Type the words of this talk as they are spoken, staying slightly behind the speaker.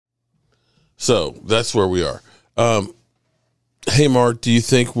So that's where we are. Hey, Mark, do you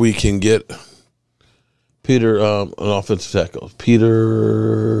think we can get Peter an offensive tackle?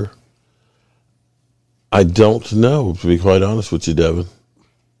 Peter, I don't know, to be quite honest with you, Devin.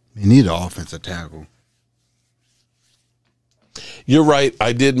 You need an offensive tackle. You're right.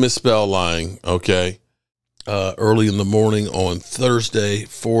 I did misspell lying, okay? Early in the morning on Thursday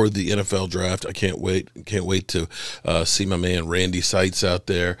for the NFL draft. I can't wait. Can't wait to see my man Randy Seitz out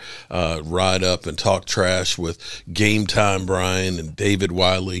there, ride up and talk trash with Game Time Brian and David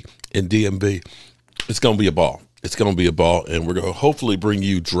Wiley and DMB. It's going to be a ball. It's going to be a ball, and we're going to hopefully bring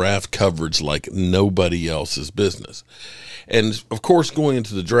you draft coverage like nobody else's business. And, of course, going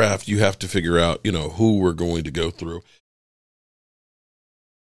into the draft, you have to figure out, who we're going to go through.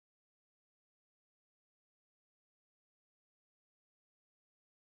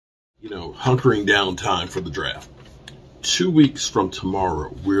 Hunkering down time for the draft. 2 weeks from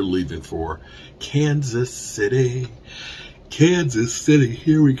tomorrow, we're leaving for Kansas City. Kansas City,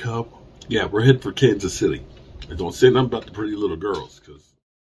 here we come. Yeah, we're heading for Kansas City. And don't say nothing about the pretty little girls, because